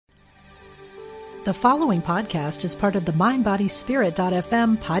The following podcast is part of the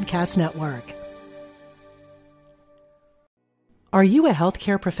MindBodySpirit.fm podcast network. Are you a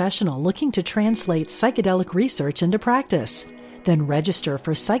healthcare professional looking to translate psychedelic research into practice? Then register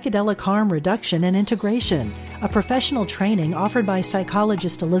for Psychedelic Harm Reduction and Integration, a professional training offered by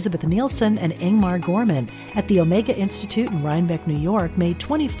psychologist Elizabeth Nielsen and Ingmar Gorman at the Omega Institute in Rhinebeck, New York, May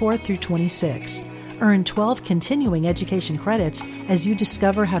 24th through 26. Earn 12 continuing education credits as you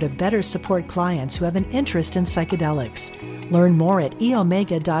discover how to better support clients who have an interest in psychedelics. Learn more at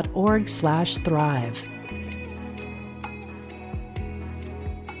eomega.org/thrive.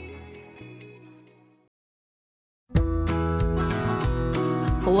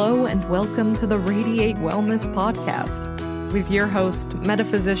 Hello and welcome to the Radiate Wellness Podcast with your host,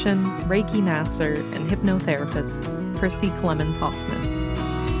 metaphysician, Reiki master, and hypnotherapist, Christy Clemens Hoffman.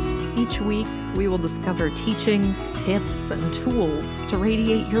 Each week, we will discover teachings, tips, and tools to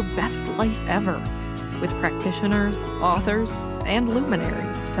radiate your best life ever with practitioners, authors, and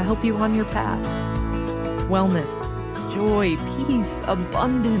luminaries to help you on your path. Wellness, joy, peace,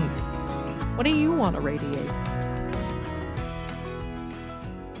 abundance. What do you want to radiate?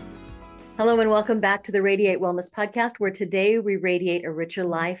 Hello and welcome back to the Radiate Wellness Podcast, where today we radiate a richer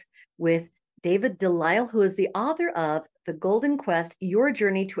life with David Delisle, who is the author of The Golden Quest, Your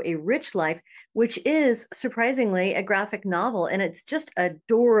Journey to a Rich Life, which is surprisingly a graphic novel, and it's just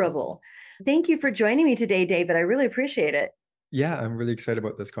adorable. Thank you for joining me today, David. I really appreciate it. Yeah, I'm really excited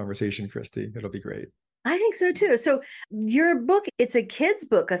about this conversation, Christy. It'll be great. I think so too. So your book, it's a kid's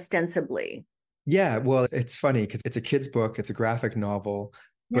book ostensibly. Yeah, well, it's funny because it's a kid's book. It's a graphic novel,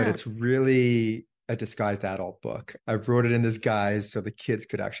 but it's really a disguised adult book. I wrote it in disguise so the kids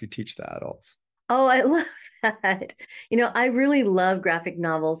could actually teach the adults. Oh, I love that. You know, I really love graphic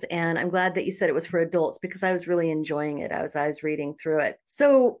novels, and I'm glad that you said it was for adults because I was really enjoying it as I was reading through it.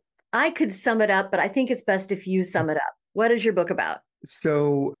 So I could sum it up, but I think it's best if you sum it up. What is your book about?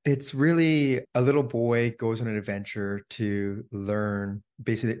 So it's really a little boy goes on an adventure to learn,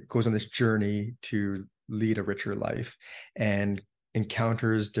 basically goes on this journey to lead a richer life and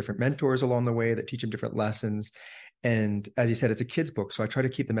encounters different mentors along the way that teach him different lessons. And as you said, it's a kid's book. So I try to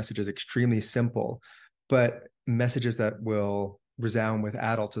keep the messages extremely simple, but messages that will resound with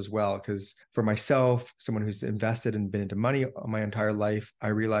adults as well. Because for myself, someone who's invested and been into money my entire life, I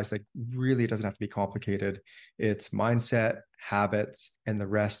realized like really it doesn't have to be complicated. It's mindset, habits, and the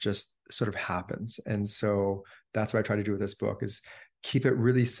rest just sort of happens. And so that's what I try to do with this book is keep it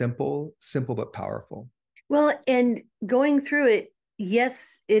really simple but powerful. Well, and going through it,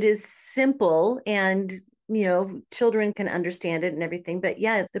 yes, it is simple and, you know, children can understand it and everything. But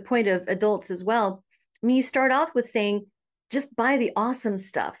yeah, the point of adults as well. I mean, you start off with saying, just buy the awesome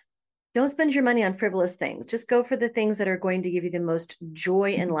stuff. Don't spend your money on frivolous things. Just go for the things that are going to give you the most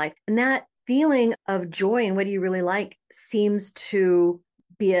joy in life. And that feeling of joy and what do you really like seems to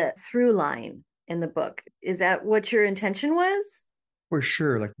be a through line in the book. Is that what your intention was? For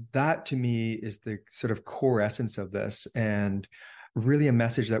sure. Like that to me is the sort of core essence of this. And really a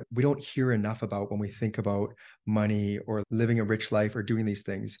message that we don't hear enough about when we think about money or living a rich life or doing these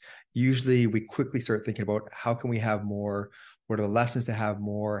things. Usually we quickly start thinking about how can we have more? What are the lessons to have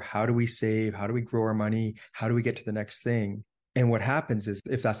more? How do we save? How do we grow our money? How do we get to the next thing? And what happens is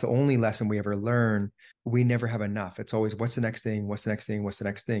if that's the only lesson we ever learn, we never have enough. It's always what's the next thing? What's the next thing? What's the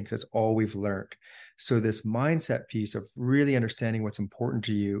next thing? Because that's all we've learned. So this mindset piece of really understanding what's important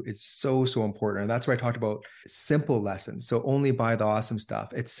to you is so, so important. And that's why I talked about simple lessons. So only buy the awesome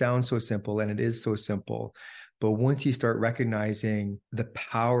stuff. It sounds so simple and it is so simple. But once you start recognizing the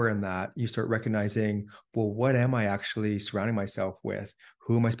power in that, you start recognizing, well, what am I actually surrounding myself with?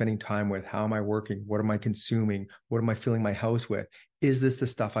 Who am I spending time with? How am I working? What am I consuming? What am I filling my house with? Is this the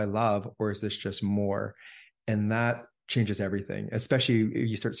stuff I love or is this just more? And that changes everything, especially if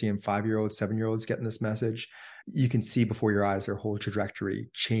you start seeing 5-year-olds, 7-year-olds getting this message. You can see before your eyes their whole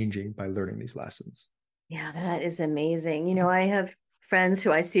trajectory changing by learning these lessons. Yeah, that is amazing. You know, I have friends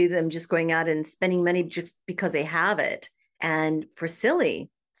who I see them just going out and spending money just because they have it and for silly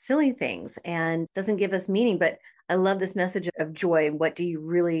things and doesn't give us meaning. But I love this message of joy. What do you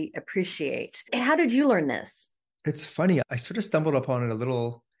really appreciate? How did you learn this? It's funny. I sort of stumbled upon it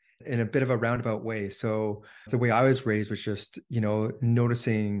in a bit of a roundabout way. So the way I was raised was just,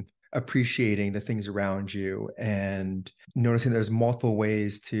 noticing, appreciating the things around you and noticing there's multiple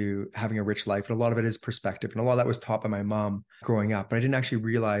ways to having a rich life. And a lot of it is perspective. And a lot of that was taught by my mom growing up, but I didn't actually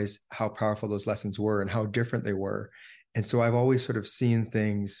realize how powerful those lessons were and how different they were. And so I've always sort of seen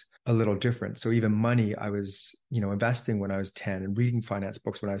things a little different. So even money, I was, investing when I was 10 and reading finance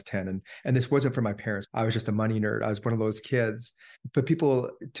books when I was 10. And this wasn't for my parents. I was just a money nerd. I was one of those kids. But people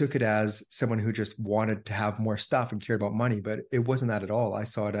took it as someone who just wanted to have more stuff and cared about money. But it wasn't that at all. I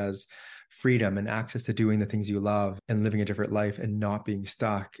saw it as freedom and access to doing the things you love and living a different life and not being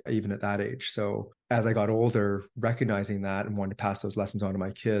stuck even at that age. So as I got older, recognizing that and wanted to pass those lessons on to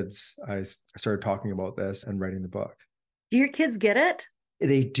my kids, I started talking about this and writing the book. Do your kids get it?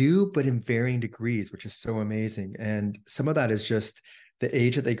 They do, but in varying degrees, which is so amazing. And some of that is just the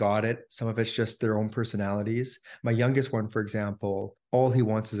age that they got it. Some of it's just their own personalities. My youngest one, for example, all he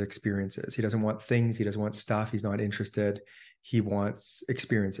wants is experiences. He doesn't want things. He doesn't want stuff. He's not interested. He wants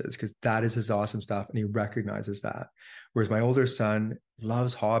experiences because that is his awesome stuff. And he recognizes that. Whereas my older son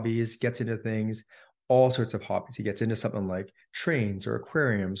loves hobbies, gets into things, all sorts of hobbies. He gets into something like trains or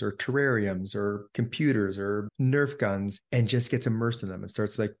aquariums or terrariums or computers or Nerf guns and just gets immersed in them and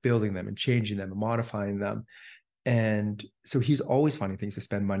starts like building them and changing them and modifying them. And so he's always finding things to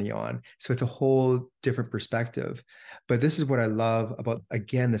spend money on. So it's a whole different perspective. But this is what I love about,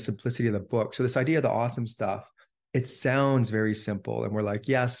 again, the simplicity of the book. So this idea of the awesome stuff, it sounds very simple. And we're like,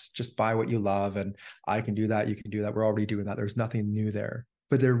 yes, just buy what you love. And I can do that. You can do that. We're already doing that. There's nothing new there.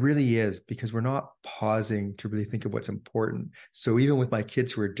 But there really is, because we're not pausing to really think of what's important. So even with my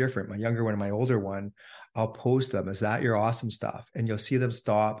kids who are different, my younger one and my older one, I'll post them, is that your awesome stuff? And you'll see them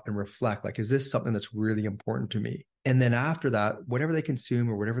stop and reflect, like, is this something that's really important to me? And then after that, whatever they consume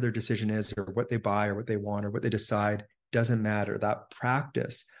or whatever their decision is or what they buy or what they want or what they decide, doesn't matter. That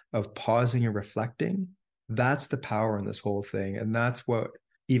practice of pausing and reflecting, that's the power in this whole thing. And that's what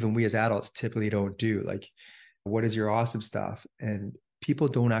even we as adults typically don't do. Like, what is your awesome stuff? And people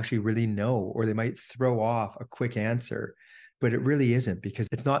don't actually really know, or they might throw off a quick answer, but it really isn't, because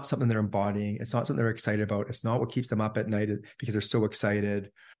it's not something they're embodying. It's not something they're excited about. It's not what keeps them up at night because they're so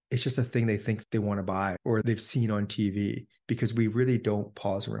excited. It's just a thing they think they want to buy or they've seen on TV, because we really don't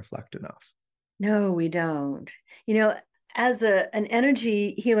pause and reflect enough. No, we don't. As an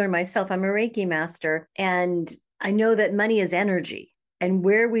energy healer myself, I'm a Reiki master, and I know that money is energy, and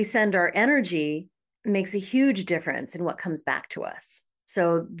where we send our energy makes a huge difference in what comes back to us.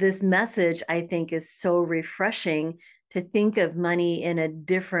 So this message, I think, is so refreshing to think of money in a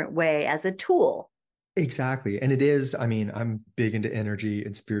different way as a tool. Exactly. And it is, I'm big into energy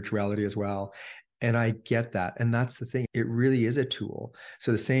and spirituality as well. And I get that. And that's the thing. It really is a tool.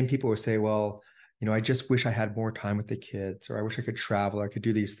 So the same people will say, well, I just wish I had more time with the kids, or I wish I could travel, I could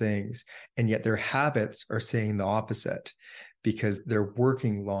do these things. And yet their habits are saying the opposite, because they're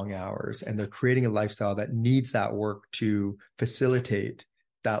working long hours and they're creating a lifestyle that needs that work to facilitate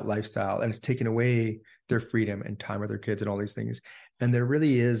that lifestyle. And it's taken away their freedom and time with their kids and all these things. And there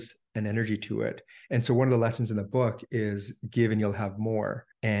really is an energy to it. And so one of the lessons in the book is give and you'll have more.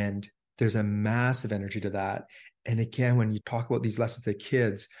 And there's a massive energy to that. And again, when you talk about these lessons to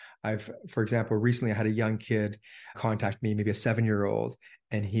kids, for example, recently I had a young kid contact me, maybe a 7-year-old,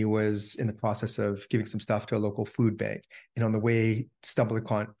 and he was in the process of giving some stuff to a local food bank. And on the way, stumbled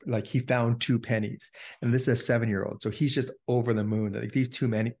upon, he found 2 pennies. And this is a 7-year-old. So he's just over the moon. Like, these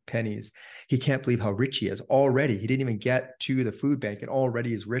 2 pennies, he can't believe how rich he is already. He didn't even get to the food bank and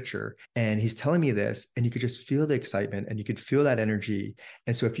already is richer. And he's telling me this, and you could just feel the excitement and you could feel that energy.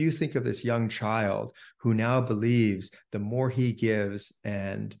 And so if you think of this young child who now believes the more he gives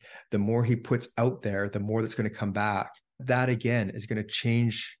and the more he puts out there, the more that's going to come back, that again is going to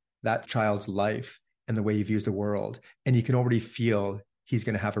change that child's life and the way he views the world. And you can already feel he's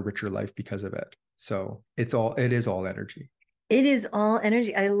going to have a richer life because of it. So it is all energy. It is all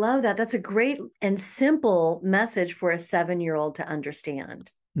energy. I love that. That's a great and simple message for a 7-year-old to understand.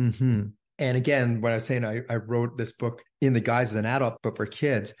 Mm-hmm. And again, when I was saying I wrote this book in the guise as an adult, but for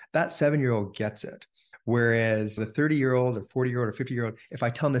kids, that 7-year-old gets it. Whereas the 30-year-old or 40-year-old or 50-year-old, if I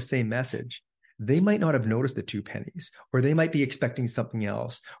tell them the same message, they might not have noticed the 2 pennies, or they might be expecting something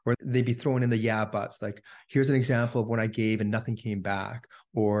else, or they'd be throwing in the yeah buts, like, here's an example of when I gave and nothing came back,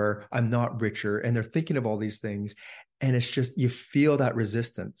 or I'm not richer. And they're thinking of all these things. And it's just, you feel that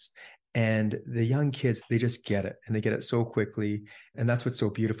resistance. And the young kids, they just get it, and they get it so quickly. And that's what's so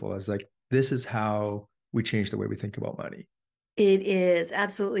beautiful, is like, this is how we change the way we think about money. It is,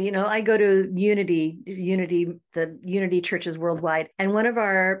 absolutely. I go to the Unity churches worldwide. And one of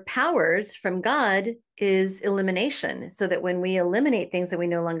our powers from God is elimination, so that when we eliminate things that we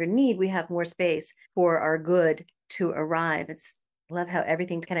no longer need, we have more space for our good to arrive. I love how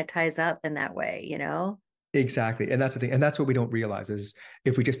everything kind of ties up in that way, Exactly. And that's the thing. And that's what we don't realize, is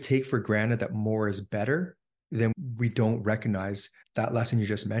if we just take for granted that more is better, then we don't recognize that lesson you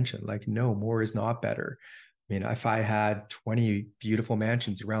just mentioned. Like, no, more is not better. I mean, if I had 20 beautiful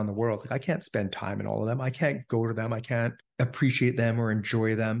mansions around the world, like I can't spend time in all of them. I can't go to them. I can't appreciate them or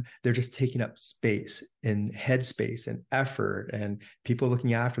enjoy them. They're just taking up space and headspace and effort and people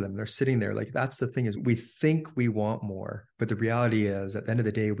looking after them. They're sitting there. Like that's the thing is we think we want more, but the reality is at the end of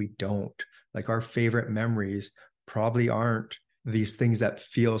the day, we don't. Like our favorite memories probably aren't these things that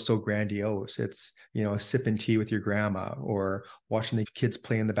feel so grandiose. It's, sipping tea with your grandma or watching the kids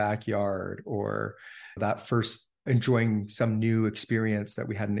play in the backyard or that first enjoying some new experience that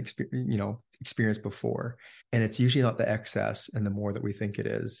we hadn't experienced before. And it's usually not the excess and the more that we think it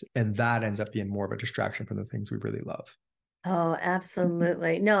is. And that ends up being more of a distraction from the things we really love. Oh,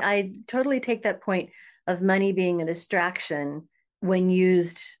 absolutely. No, I totally take that point of money being a distraction when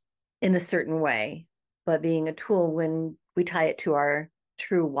used in a certain way, but being a tool when we tie it to our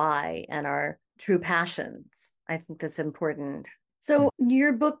true why and our true passions. I think that's important. So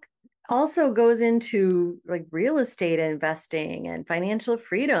your book also goes into like real estate investing and financial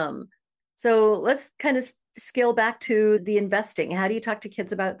freedom. So let's kind of scale back to the investing. How do you talk to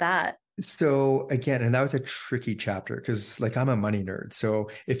kids about that? So again, and that was a tricky chapter because like I'm a money nerd. So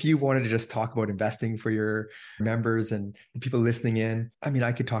if you wanted to just talk about investing for your members and people listening in, I mean,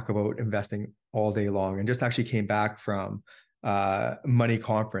 I could talk about investing all day long and just actually came back from money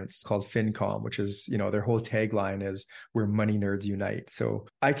conference called FinCom, which is, their whole tagline is where money nerds unite. So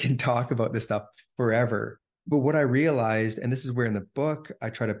I can talk about this stuff forever. But what I realized, and this is where in the book,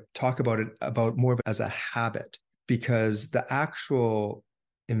 I try to talk about it about more of as a habit, because the actual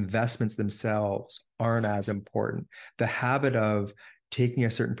investments themselves aren't as important. The habit of taking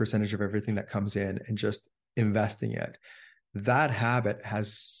a certain percentage of everything that comes in and just investing it, that habit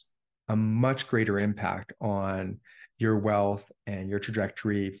has a much greater impact on your wealth and your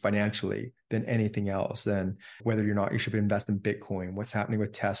trajectory financially than anything else, than whether or not you should invest in Bitcoin, what's happening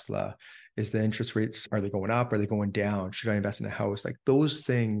with Tesla, is the interest rates, are they going up, are they going down, should I invest in a house? Like those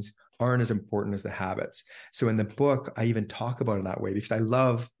things aren't as important as the habits. So in the book, I even talk about it that way because I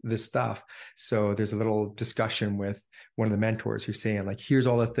love this stuff. So there's a little discussion with one of the mentors who's saying like, here's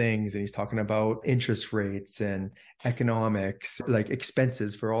all the things. And he's talking about interest rates and economics, like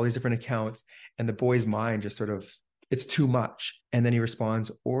expenses for all these different accounts. And the boy's mind just sort of, it's too much. And then he responds,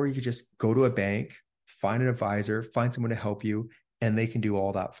 or you could just go to a bank, find an advisor, find someone to help you, and they can do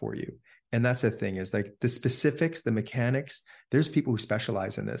all that for you. And that's the thing is like the specifics, the mechanics, there's people who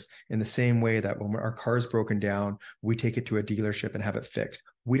specialize in this in the same way that when our car is broken down, we take it to a dealership and have it fixed.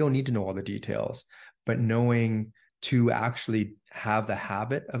 We don't need to know all the details, but knowing to actually have the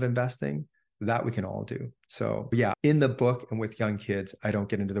habit of investing, that we can all do. So yeah, in the book and with young kids, I don't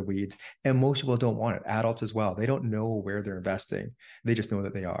get into the weeds, and most people don't want it. Adults as well. They don't know where they're investing. They just know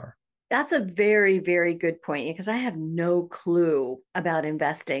that they are. That's a very, very good point because I have no clue about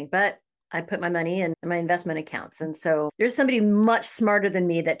investing, but I put my money in my investment accounts. And so there's somebody much smarter than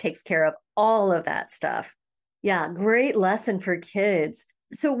me that takes care of all of that stuff. Yeah, great lesson for kids.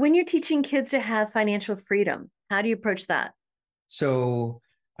 So when you're teaching kids to have financial freedom, how do you approach that? So,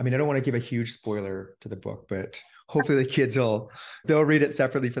 I mean, I don't want to give a huge spoiler to the book, but hopefully the kids they'll read it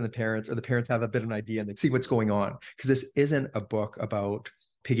separately from the parents, or the parents have a bit of an idea and they see what's going on. Because this isn't a book about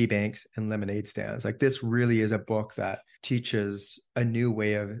piggy banks and lemonade stands. Like this really is a book that teaches a new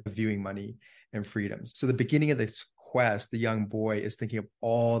way of viewing money and freedoms. So the beginning of this quest, the young boy is thinking of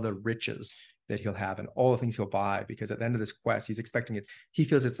all the riches that he'll have and all the things he'll buy, because at the end of this quest, he's expecting he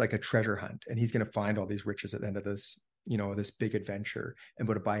feels it's like a treasure hunt, and he's going to find all these riches at the end of this, this big adventure, and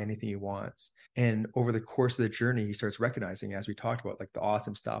be able to buy anything he wants. And over the course of the journey, he starts recognizing, as we talked about, like the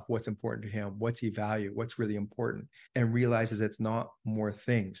awesome stuff, what's important to him, what's he value, what's really important, and realizes it's not more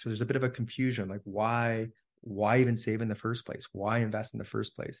things. So there's a bit of a confusion, like why even save in the first place? Why invest in the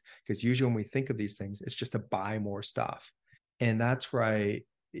first place? Because usually when we think of these things, it's just to buy more stuff. And that's where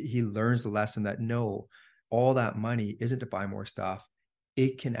he learns the lesson that no, all that money isn't to buy more stuff.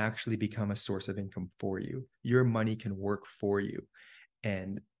 It can actually become a source of income for you. Your money can work for you.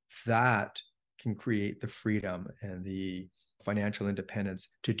 And that can create the freedom and the financial independence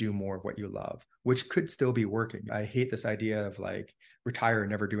to do more of what you love, which could still be working. I hate this idea of like retire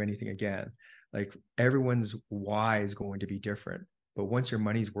and never do anything again. Like everyone's why is going to be different. But once your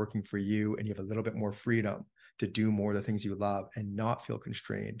money's working for you and you have a little bit more freedom to do more of the things you love and not feel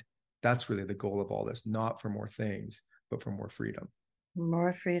constrained, that's really the goal of all this, not for more things, but for more freedom.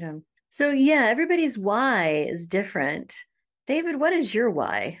 More freedom. So yeah, everybody's why is different. David, what is your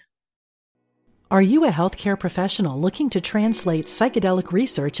why? Are you a healthcare professional looking to translate psychedelic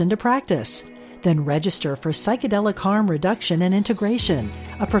research into practice? Then register for psychedelic harm reduction and integration,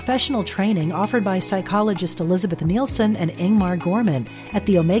 a professional training offered by psychologist Elizabeth Nielsen and Ingmar Gorman at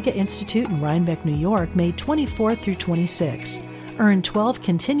the Omega Institute in Rhinebeck, New York, May 24th through 26. Earn 12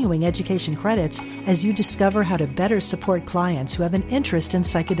 continuing education credits as you discover how to better support clients who have an interest in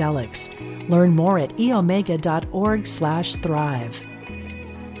psychedelics. Learn more at eomega.org/thrive.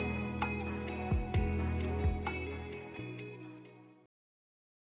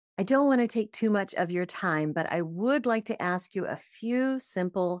 I don't want to take too much of your time, but I would like to ask you a few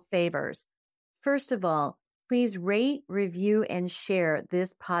simple favors. First of all, please rate, review, and share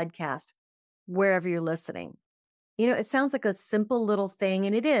this podcast wherever you're listening. You know, it sounds like a simple little thing,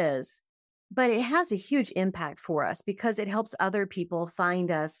 and it is, but it has a huge impact for us because it helps other people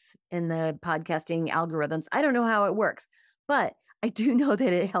find us in the podcasting algorithms. I don't know how it works, but I do know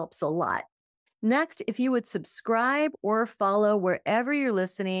that it helps a lot. Next, if you would subscribe or follow wherever you're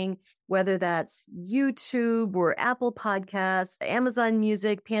listening, whether that's YouTube or Apple Podcasts, Amazon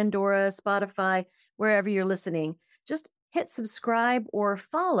Music, Pandora, Spotify, wherever you're listening, just hit subscribe or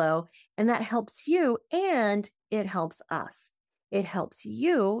follow, and that helps you and it helps us. It helps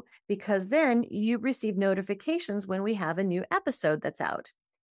you because then you receive notifications when we have a new episode that's out.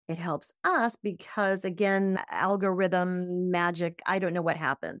 It helps us because, again, algorithm magic, I don't know what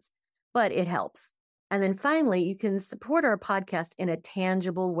happens, but it helps. And then finally, you can support our podcast in a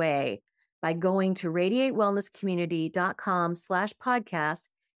tangible way by going to radiatewellnesscommunity.com/podcast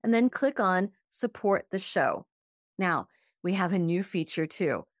and then click on support the show. Now, we have a new feature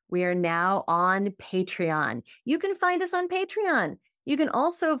too. We are now on Patreon. You can find us on Patreon. You can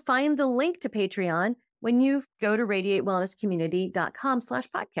also find the link to Patreon when you go to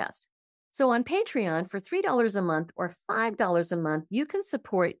radiatewellnesscommunity.com/podcast. So on Patreon, for $3 a month or $5 a month, you can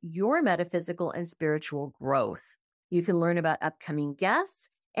support your metaphysical and spiritual growth. You can learn about upcoming guests,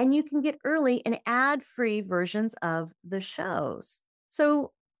 and you can get early and ad-free versions of the shows.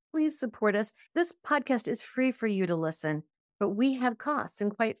 So please support us. This podcast is free for you to listen, but we have costs,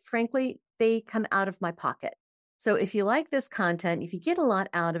 and quite frankly, they come out of my pocket. So if you like this content, if you get a lot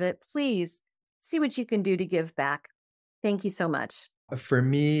out of it, please see what you can do to give back. Thank you so much. For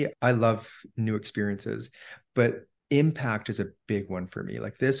me, I love new experiences, but impact is a big one for me.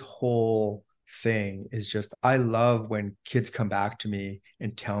 Like this whole thing is just, I love when kids come back to me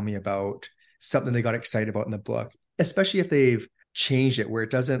and tell me about something they got excited about in the book, especially if they've changed it where it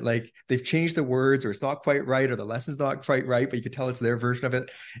doesn't, like they've changed the words or it's not quite right or the lesson's not quite right, but you can tell it's their version of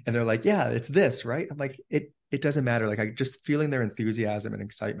it. And they're like, yeah, it's this, right? I'm like, it doesn't matter. Like I just feeling their enthusiasm and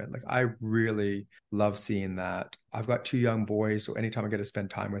excitement. Like I really love seeing that. I've got 2 young boys, so anytime I get to spend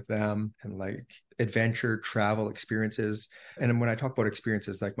time with them and like adventure, travel experiences. And when I talk about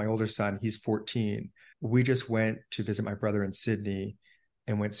experiences, like my older son, he's 14. We just went to visit my brother in Sydney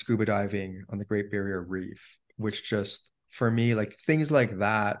and went scuba diving on the Great Barrier Reef, which just, for me, like things like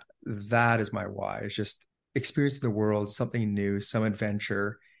that, that is my why. It's just experiencing the world, something new, some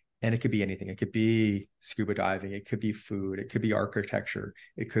adventure. And it could be anything. It could be scuba diving. It could be food. It could be architecture.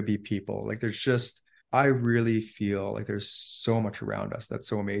 It could be people. Like there's just, I really feel like there's so much around us that's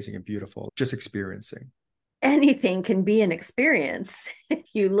so amazing and beautiful, just experiencing. Anything can be an experience if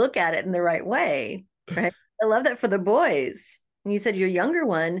you look at it in the right way, right? I love that for the boys. And you said your younger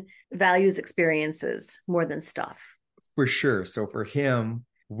one values experiences more than stuff. For sure. So for him,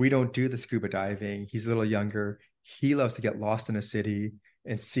 we don't do the scuba diving. He's a little younger. He loves to get lost in a city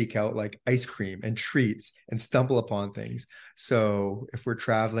and seek out like ice cream and treats and stumble upon things. So if we're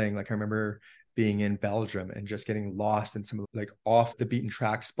traveling, like I remember being in Belgium and just getting lost in some like off the beaten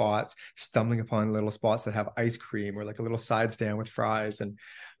track spots, stumbling upon little spots that have ice cream or like a little side stand with fries. And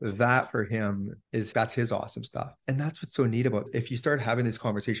that for him that's his awesome stuff. And that's what's so neat about it. If you start having these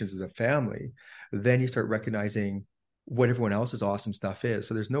conversations as a family, then you start recognizing what everyone else's awesome stuff is.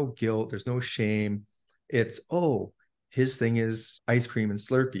 So there's no guilt, there's no shame. It's, oh, his thing is ice cream and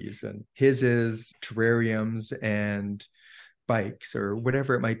Slurpees, and his is terrariums and bikes or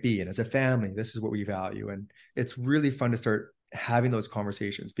whatever it might be. And as a family, this is what we value. And it's really fun to start having those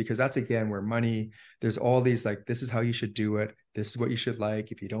conversations, because that's, again, where money, there's all these, like, this is how you should do it. This is what you should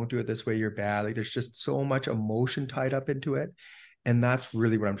like. If you don't do it this way, you're bad. Like there's just so much emotion tied up into it. And that's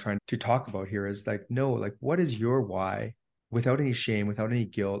really what I'm trying to talk about here is like, no, like, what is your why without any shame, without any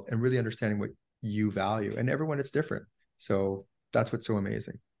guilt, and really understanding what you value. And everyone, it's different. So that's what's so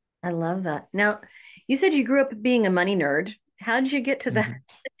amazing. I love that. Now, you said you grew up being a money nerd. How did you get to that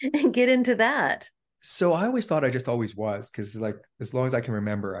and get into that? So I always thought I just always was, because like as long as I can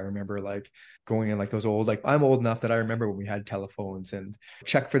remember, I remember like going in like those old, like I'm old enough that I remember when we had telephones and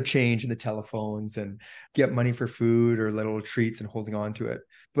check for change in the telephones and get money for food or little treats and holding on to it.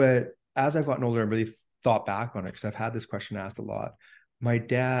 But as I've gotten older and really thought back on it, because I've had this question asked a lot, my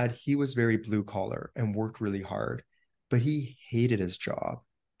dad, he was very blue collar and worked really hard, but he hated his job.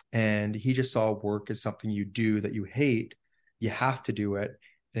 And he just saw work as something you do that you hate. You have to do it.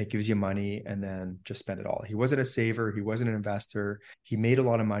 And it gives you money and then just spend it all. He wasn't a saver. He wasn't an investor. He made a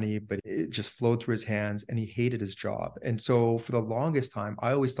lot of money, but it just flowed through his hands and he hated his job. And so for the longest time,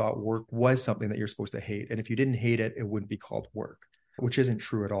 I always thought work was something that you're supposed to hate. And if you didn't hate it, it wouldn't be called work, which isn't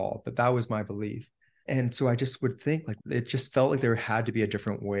true at all. But that was my belief. And so I just would think like it just felt like there had to be a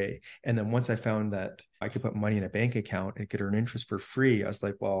different way. And then once I found that I could put money in a bank account and could earn interest for free, I was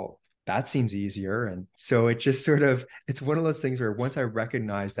like, well, that seems easier. And so it just sort of, it's one of those things where once I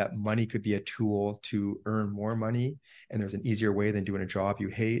recognized that money could be a tool to earn more money and there's an easier way than doing a job you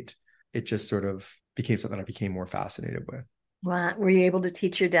hate, it just sort of became something I became more fascinated with. Wow. Were you able to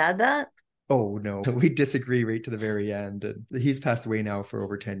teach your dad that? Oh, no, we disagree right to the very end. And he's passed away now for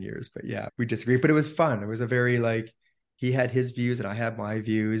over 10 years. But yeah, we disagree. But it was fun. It was a very like, he had his views and I had my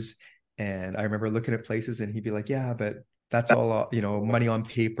views. And I remember looking at places and he'd be like, yeah, but that's all, money on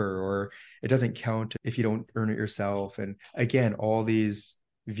paper, or it doesn't count if you don't earn it yourself. And again, all these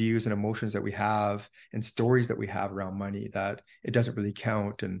views and emotions that we have and stories that we have around money, that it doesn't really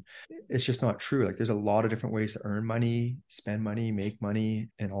count. And it's just not true. Like there's a lot of different ways to earn money, spend money, make money,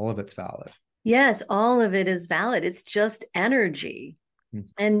 and all of it's valid. Yes, all of it is valid. It's just energy. Mm.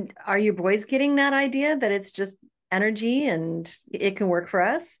 And are your boys getting that idea that it's just energy and it can work for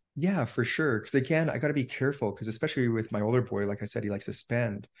us? Yeah, for sure. Because again, I got to be careful because especially with my older boy, like I said, he likes to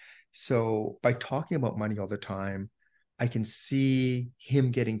spend. So by talking about money all the time, I can see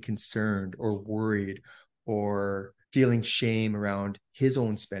him getting concerned or worried or feeling shame around his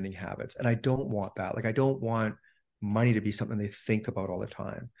own spending habits. And I don't want that. Like, I don't want money to be something they think about all the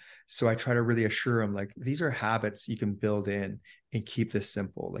time. So I try to really assure him, like, these are habits you can build in and keep this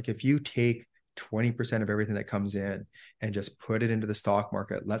simple. Like, if you take 20% of everything that comes in and just put it into the stock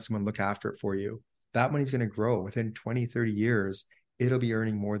market, let someone look after it for you, that money's going to grow. Within 20, 30 years, it'll be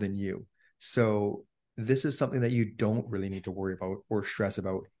earning more than you. So this is something that you don't really need to worry about or stress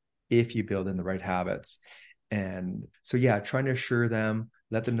about if you build in the right habits. And so, yeah, trying to assure them,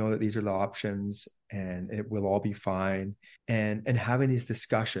 let them know that these are the options and it will all be fine. And having these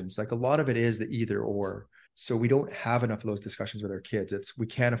discussions, like a lot of it is the either or. So we don't have enough of those discussions with our kids. We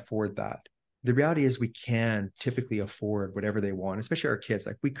can't afford that. The reality is we can typically afford whatever they want, especially our kids.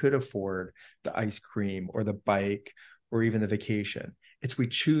 Like we could afford the ice cream or the bike or even the vacation. We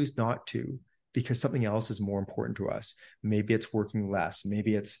choose not to because something else is more important to us. Maybe it's working less.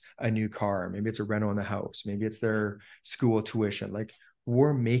 Maybe it's a new car. Maybe it's a rental in the house. Maybe it's their school tuition. Like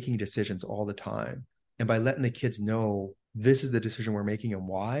we're making decisions all the time. And by letting the kids know this is the decision we're making and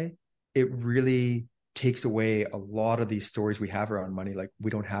why, it really takes away a lot of these stories we have around money. Like we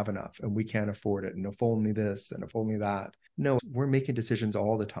don't have enough and we can't afford it. And if only this and if only that. No, we're making decisions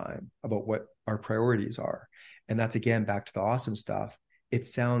all the time about what our priorities are. And that's again, back to the awesome stuff. It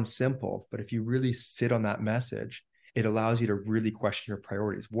sounds simple, but if you really sit on that message, it allows you to really question your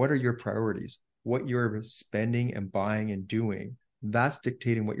priorities. What are your priorities? What you're spending and buying and doing, that's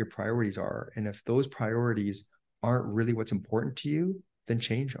dictating what your priorities are. And if those priorities aren't really what's important to you, then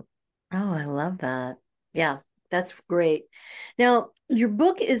change them. Oh, I love that. Yeah, that's great. Now, your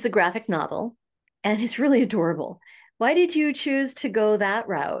book is a graphic novel and it's really adorable. Why did you choose to go that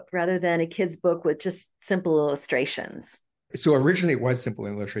route rather than a kid's book with just simple illustrations? So originally it was simple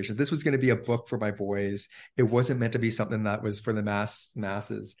illustration. This was going to be a book for my boys. It wasn't meant to be something that was for the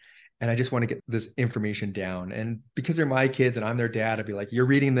masses. And I just want to get this information down. And because they're my kids and I'm their dad, I'd be like, you're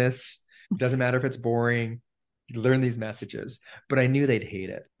reading this. It doesn't matter if it's boring. You learn these messages. But I knew they'd hate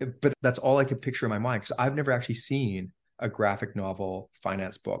it. But that's all I could picture in my mind because I've never actually seen a graphic novel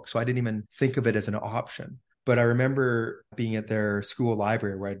finance book. So I didn't even think of it as an option. But I remember being at their school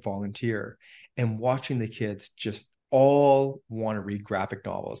library where I'd volunteer and watching the kids just all want to read graphic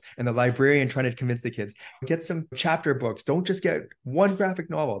novels. And the librarian trying to convince the kids, get some chapter books. Don't just get one graphic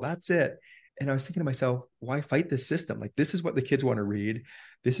novel. That's it. And I was thinking to myself, why fight this system? Like, this is what the kids want to read.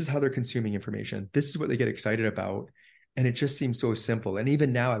 This is how they're consuming information. This is what they get excited about. And it just seems so simple. And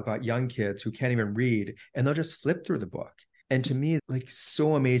even now I've got young kids who can't even read and they'll just flip through the book. And to me, like,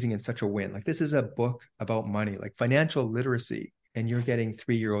 so amazing and such a win. Like, this is a book about money, like financial literacy. And you're getting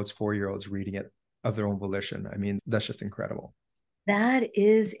 3-year-olds, 4-year-olds reading it of their own volition. I mean, that's just incredible. That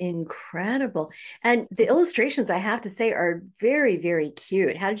is incredible. And the illustrations, I have to say, are very, very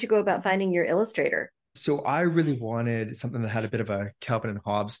cute. How did you go about finding your illustrator? So I really wanted something that had a bit of a Calvin and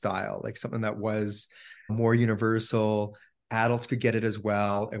Hobbes style, like something that was more universal. Adults could get it as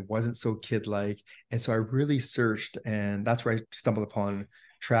well. It wasn't so kid-like. And so I really searched, and that's where I stumbled upon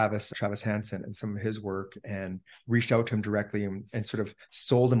Travis Hansen and some of his work, and reached out to him directly and sort of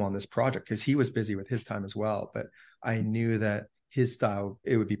sold him on this project because he was busy with his time as well. But I knew that his style,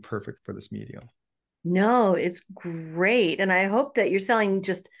 it would be perfect for this medium. No, it's great. And I hope that you're selling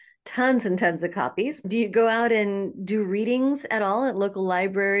just tons and tons of copies. Do you go out and do readings at all at local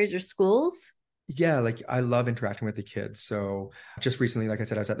libraries or schools? Yeah, like I love interacting with the kids. So just recently, like I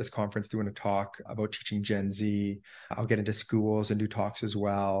said, I was at this conference doing a talk about teaching Gen Z. I'll get into schools and do talks as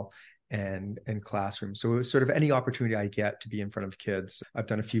well, and classrooms. So it was sort of any opportunity I get to be in front of kids. I've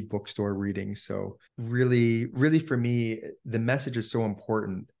done a few bookstore readings. So really, really for me, the message is so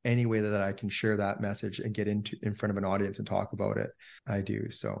important. Any way that I can share that message and get in front of an audience and talk about it, I do.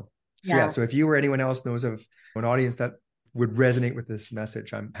 So yeah. So if you or anyone else knows of an audience that would resonate with this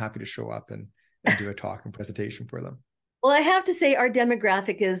message, I'm happy to show up and do a talk and presentation for them. Well, I have to say our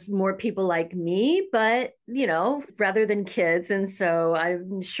demographic is more people like me, but, rather than kids. And so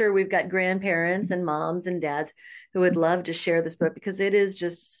I'm sure we've got grandparents and moms and dads who would love to share this book because it is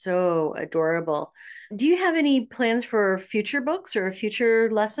just so adorable. Do you have any plans for future books or future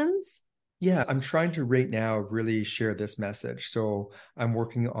lessons? Yeah, I'm trying to right now really share this message. So I'm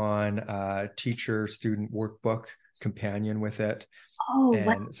working on a teacher-student workbook companion with it, Oh,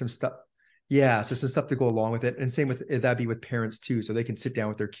 and some stuff. Yeah, so some stuff to go along with it. And same with that'd be with parents too. So they can sit down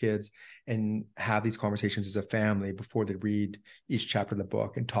with their kids and have these conversations as a family before they read each chapter of the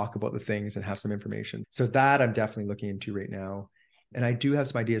book and talk about the things and have some information. So that I'm definitely looking into right now. And I do have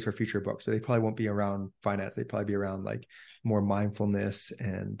some ideas for future books, but they probably won't be around finance. They'd probably be around like more mindfulness.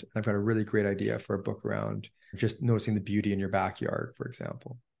 And I've got a really great idea for a book around just noticing the beauty in your backyard, for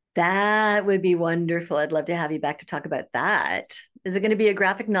example. that would be wonderful. I'd love to have you back to talk about that. Is it going to be a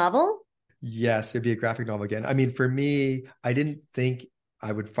graphic novel? Yes, it'd be a graphic novel again. I mean, for me, I didn't think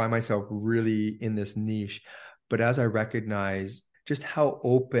I would find myself really in this niche, but as I recognize just how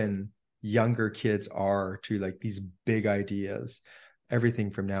open younger kids are to like these big ideas,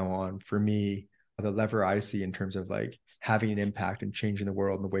 everything from now on, for me, the lever I see in terms of like having an impact and changing the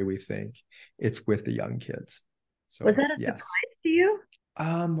world and the way we think, it's with the young kids. So Was that a yes. surprise to you?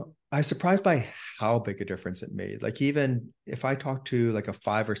 I was surprised by how big a difference it made. Like even if I talk to like a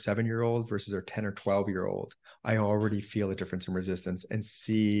 5 or 7 year old versus a 10 or 12 year old, I already feel a difference in resistance and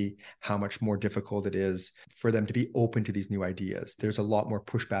see how much more difficult it is for them to be open to these new ideas. There's a lot more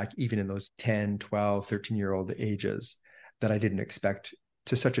pushback even in those 10, 12, 13-year-old ages that I didn't expect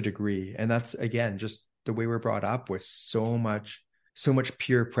to such a degree. And that's again just the way we're brought up with so much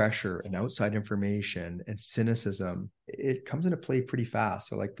peer pressure and outside information and cynicism. It comes into play pretty fast.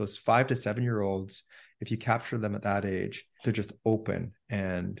 So like those 5 to 7 year olds, if you capture them at that age, they're just open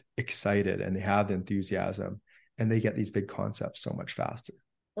and excited and they have the enthusiasm and they get these big concepts so much faster.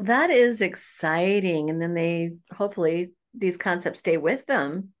 Well, that is exciting. And then hopefully these concepts stay with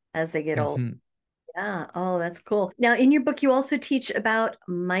them as they get old. Mm-hmm. Yeah. Oh, that's cool. Now, in your book, you also teach about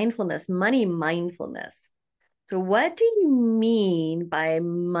mindfulness, money mindfulness. So what do you mean by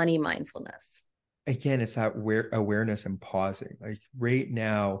money mindfulness? Again, it's that awareness and pausing. Like right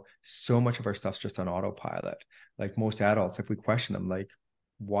now, so much of our stuff's just on autopilot. Like most adults, if we question them, like,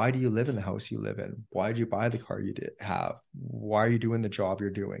 why do you live in the house you live in? Why did you buy the car you have? Why are you doing the job you're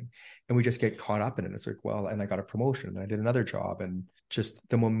doing? And we just get caught up in it. It's like, well, and I got a promotion and I did another job. And just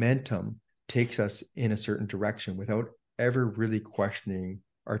the momentum takes us in a certain direction without ever really questioning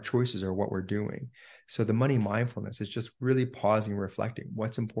our choices or what we're doing. So the money mindfulness is just really pausing and reflecting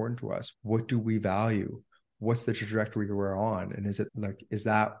what's important to us. What do we value? What's the trajectory we're on? And is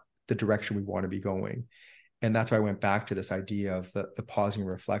that the direction we want to be going? And that's why I went back to this idea of the pausing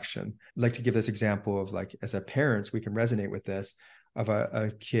and reflection. I'd like to give this example of like, as a parents, we can resonate with this of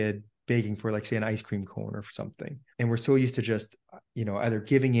a kid begging for like say an ice cream cone or something. And we're so used to just, either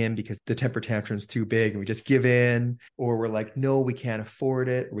giving in because the temper tantrum is too big and we just give in, or we're like, no, we can't afford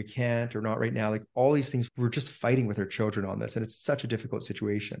it, or we can't, or not right now. Like all these things, we're just fighting with our children on this. And it's such a difficult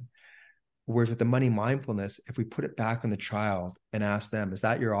situation. Whereas with the money mindfulness, if we put it back on the child and ask them, is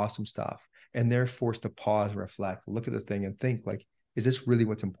that your awesome stuff? And they're forced to pause and reflect, look at the thing and think like, is this really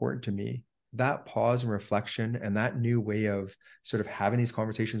what's important to me? That pause and reflection and that new way of sort of having these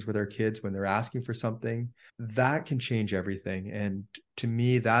conversations with our kids when they're asking for something, that can change everything. And to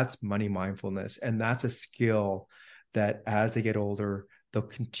me, that's money mindfulness. And that's a skill that as they get older, they'll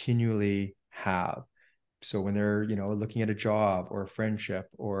continually have. So when they're, looking at a job or a friendship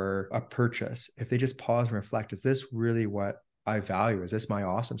or a purchase, if they just pause and reflect, is this really what I value? Is this my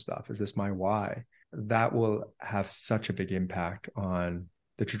awesome stuff? Is this my why? That will have such a big impact on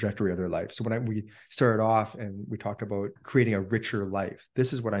the trajectory of their life. So when we started off and we talked about creating a richer life,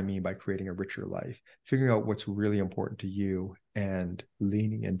 this is what I mean by creating a richer life, figuring out what's really important to you and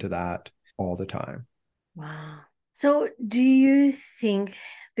leaning into that all the time. Wow. So do you think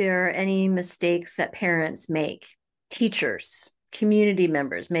there are any mistakes that parents make, teachers, community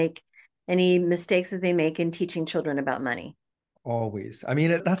members make, any mistakes that they make in teaching children about money? Always. I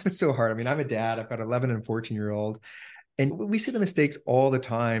mean, that's what's so hard. I mean, I'm a dad. I've got 11 and 14-year-old, and we see the mistakes all the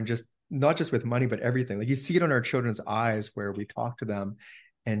time, just not just with money, but everything. Like you see it on our children's eyes where we talk to them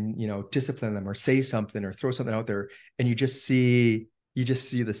and, discipline them or say something or throw something out there. And you just see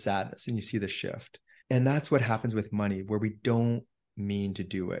the sadness and you see the shift. And that's what happens with money, where we don't mean to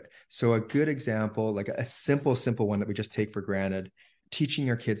do it. So a good example, like a simple one that we just take for granted, teaching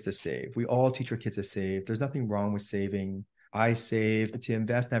our kids to save. We all teach our kids to save. There's nothing wrong with saving. I save. To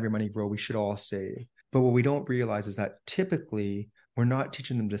invest and have your money grow, we should all save. But what we don't realize is that typically we're not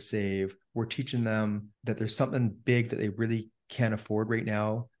teaching them to save. We're teaching them that there's something big that they really can't afford right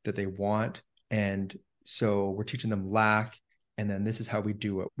now that they want. And so we're teaching them lack. And then this is how we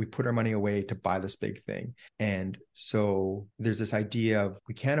do it. We put our money away to buy this big thing. And so there's this idea of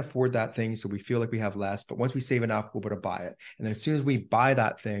we can't afford that thing. So we feel like we have less, but once we save enough, we'll be able to buy it. And then as soon as we buy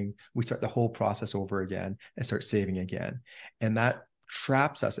that thing, we start the whole process over again and start saving again. And that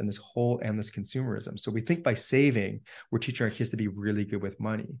traps us in this whole endless consumerism. So we think by saving, we're teaching our kids to be really good with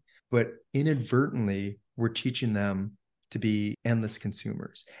money, but inadvertently, we're teaching them to be endless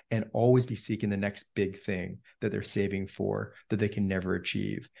consumers and always be seeking the next big thing that they're saving for that they can never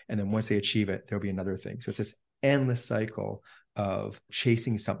achieve. And then once they achieve it, there'll be another thing. So it's this endless cycle of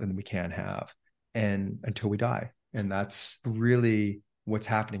chasing something that we can't have and until we die. And that's really what's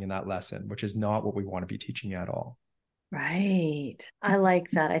happening in that lesson, which is not what we want to be teaching at all. Right. I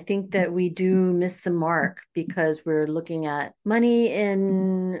like that. I think that we do miss the mark because we're looking at money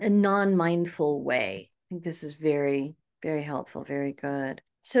in a non-mindful way. I think this is very, very helpful. Very good.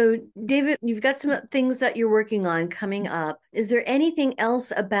 So, David, you've got some things that you're working on coming up. Is there anything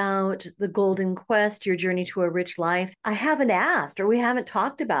else about the Golden Quest, your journey to a rich life, I haven't asked or we haven't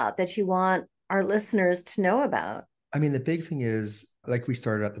talked about that you want our listeners to know about? I mean, the big thing is, like we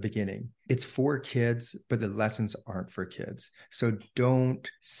started at the beginning, it's for kids, but the lessons aren't for kids. So don't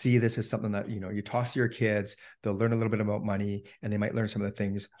see this as something that, you toss to your kids, they'll learn a little bit about money and they might learn some of the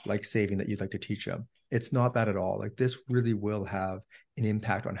things like saving that you'd like to teach them. It's not that at all. Like this really will have an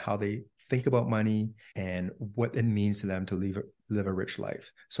impact on how they think about money and what it means to them to live a rich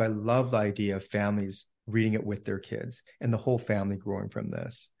life. So I love the idea of families reading it with their kids and the whole family growing from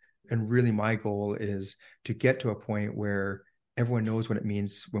this. And really my goal is to get to a point where everyone knows what it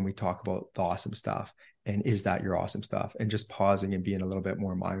means when we talk about the awesome stuff. And is that your awesome stuff? And just pausing and being a little bit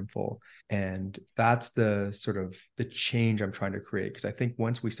more mindful. And that's the sort of the change I'm trying to create. Because I think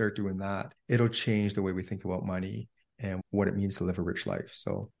once we start doing that, it'll change the way we think about money and what it means to live a rich life.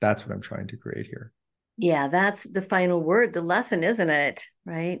 So that's what I'm trying to create here. Yeah, that's the final word, the lesson, isn't it?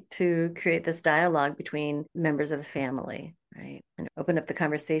 Right? To create this dialogue between members of the family, right? And open up the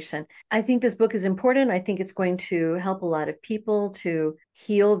conversation. I think this book is important. I think it's going to help a lot of people to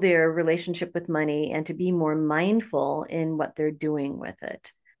heal their relationship with money and to be more mindful in what they're doing with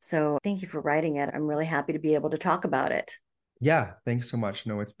it. So thank you for writing it. I'm really happy to be able to talk about it. Yeah, thanks so much.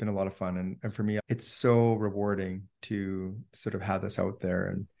 No, it's been a lot of fun. And for me, it's so rewarding to sort of have this out there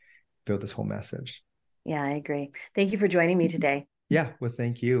and build this whole message. Yeah, I agree. Thank you for joining me today. Yeah, well,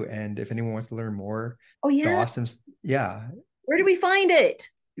 thank you. And if anyone wants to learn more, where do we find it?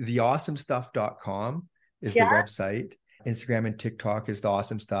 theawesomestuff.com is the website. Instagram and TikTok is the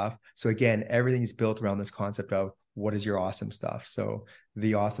awesome stuff. So again, everything's built around this concept of what is your awesome stuff. So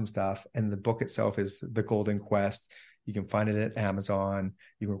the awesome stuff, and the book itself is The Golden Quest. You can find it at Amazon.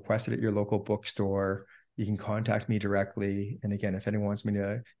 You can request it at your local bookstore. You can contact me directly. And again, if anyone wants me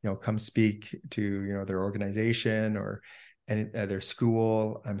to, come speak to, their organization or their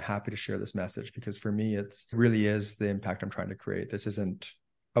school, I'm happy to share this message, because for me, it really is the impact I'm trying to create. This isn't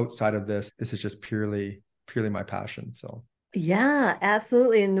outside of this. This is just purely my passion. So yeah,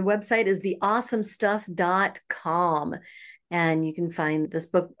 absolutely. And the website is theawesomestuff.com. And you can find this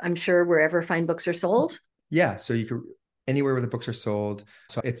book, I'm sure, wherever fine books are sold. Yeah. So you can anywhere where the books are sold.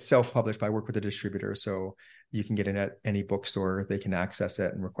 So it's self-published. I work with a distributor. So you can get in at any bookstore. They can access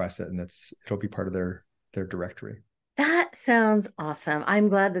it and request it. And it'll be part of their directory. That sounds awesome. I'm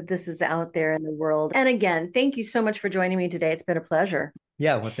glad that this is out there in the world. And again, thank you so much for joining me today. It's been a pleasure.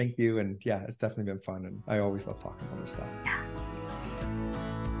 Yeah, well, thank you. And yeah, it's definitely been fun. And I always love talking about this stuff. Yeah.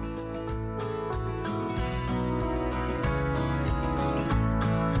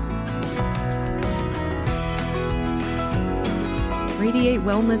 Radiate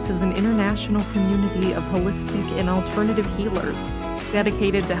Wellness is an international community of holistic and alternative healers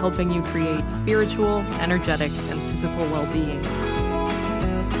dedicated to helping you create spiritual, energetic, and physical well-being.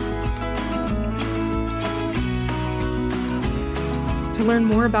 To learn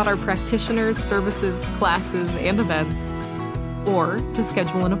more about our practitioners, services, classes, and events, or to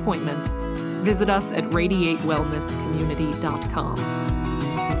schedule an appointment, visit us at radiatewellnesscommunity.com.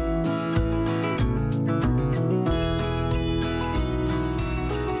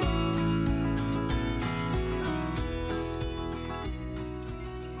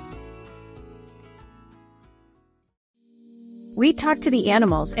 We talk to the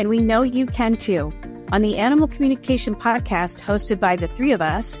animals, and we know you can too. On the Animal Communication Podcast, hosted by the three of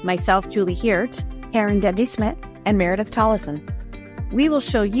us, myself, Julie Hiert, Karen Dudley-Smith, and Meredith Tollison, we will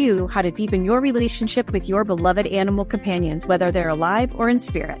show you how to deepen your relationship with your beloved animal companions, whether they're alive or in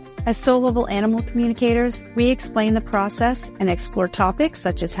spirit. As soul-level animal communicators, we explain the process and explore topics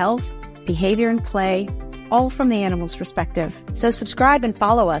such as health, behavior, and play, all from the animal's perspective. So subscribe and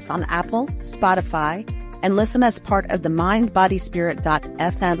follow us on Apple, Spotify, and listen as part of the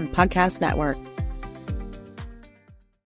mindbodyspirit.fm podcast network.